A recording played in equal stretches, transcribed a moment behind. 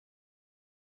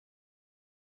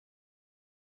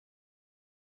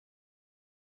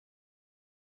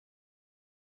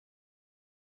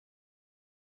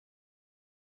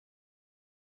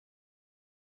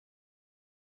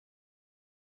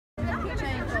քիչ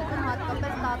էին թողում,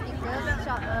 հատկապես տատիկս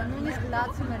նույնիսկ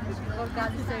լացում էր, որ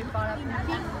գալիս էր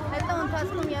պարապմունքի։ Հետո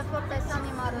ընթացքում, երբ որ տեսան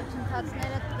իմ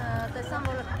առաջընթացները, տեսան,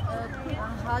 որ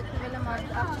հայտնվել եմ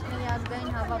աղջիկների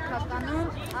ազգային հավաքականում,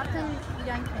 արդեն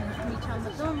իրանք են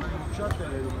միջամտում։ Շատ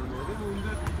տեղերում են եղել ու ինձ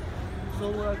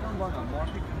սովորական բան է,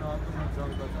 մարդիկ գնահատում են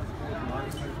ցանկացած խոհ,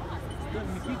 նայում են,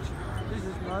 մի քիչ ես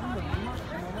նայում եմ, հիմա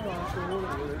համար անսովոր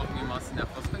է, որ մի մասին է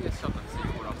խոսքը, ես շատ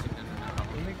եմ որ աղջիկներն են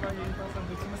հավաքվում։ Մենք այն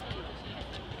երիտասարդությունը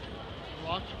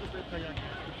աղջիկը պետք է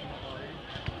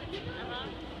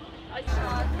Այս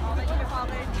ավելի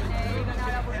խաղեր լինեի,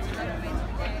 հնարավորությունները մեծ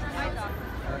լինեին, այդ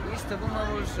արդյունք։ Ինձ թվում է,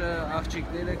 որ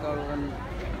աղջիկները կարող են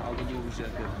ավելի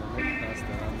ուժեղ գտնվել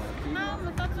դաստարանատի։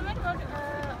 Մտածում եմ, որ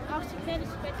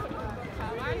աղջիկներս պետք է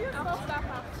խաղան,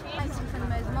 աղջիկ աղջիկ։ Այսինքն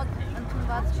մեզ մոտ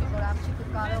ընդունված չի, որ աղջիկը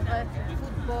կարող է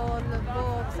ֆուտբոլ,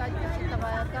 բոքս, այդպիսի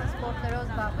տղայական սպորտերով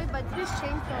զբաղվի, բայց ես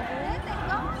չէին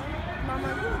թողում,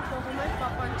 Մաման թողում էր,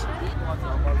 պապան չէ։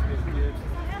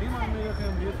 Հիմա իմ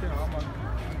երեխայում եթե համար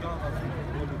գանա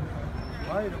ֆուտբոլի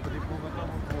հայրը պետք է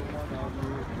փոխանցի ֆորման առնի,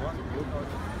 բան գոտա,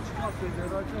 չկա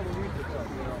ֆեդերացիա, որ ինքը դա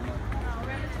համար։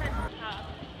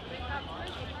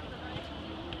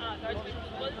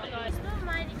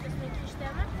 Մայրիկս մի քիչ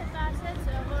տեղը հետարսեց,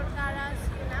 որ կարաս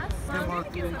գնաս։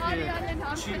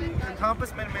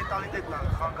 Ընդհանրապես մեր մենտալիտետն է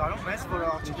խանգարում մեզ, որ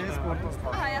աղջիկները սպորտով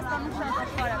զբաղվեն։ Հայաստանում շատ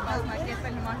դժվար է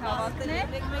կազմակերպել նման հավաքներ,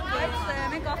 բայց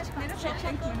մենք աղջիկները շատ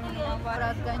չենք մնում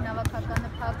ազգային հավաքականը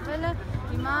փակվել է,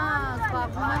 հիմա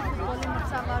զբաղվում են ֆուտբոլի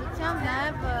մրցավարությամբ,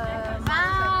 նաև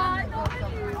մարզական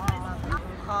գործով։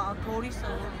 Գորիսը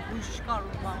ուրիշ կար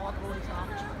ու բաղվատ Գորիսը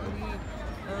աղջիկների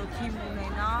թիմ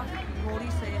ունենա,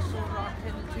 Գորիսը այսօր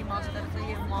արդեն թիմ աստեղծել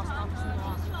և մասնակցում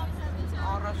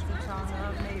առաջնությանը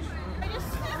մեր։ Ես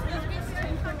սկզբից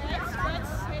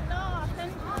բայց հետո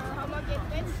արդեն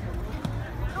համակերպեց։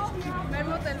 Մեր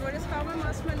մոտ էլ որ ես խաղում եմ,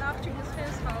 ասում են աղջիկս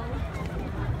խես խաղում։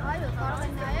 Այո, կարող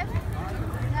են նաև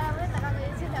հնարավոր է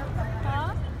տղաներից լավ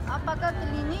խաղալ։ Ապակա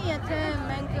կլինի, եթե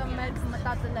մենք մեր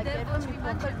մտածելակերպը մի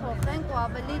փոքր փոխենք ու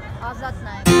ավելի ազատ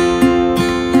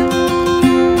նայենք։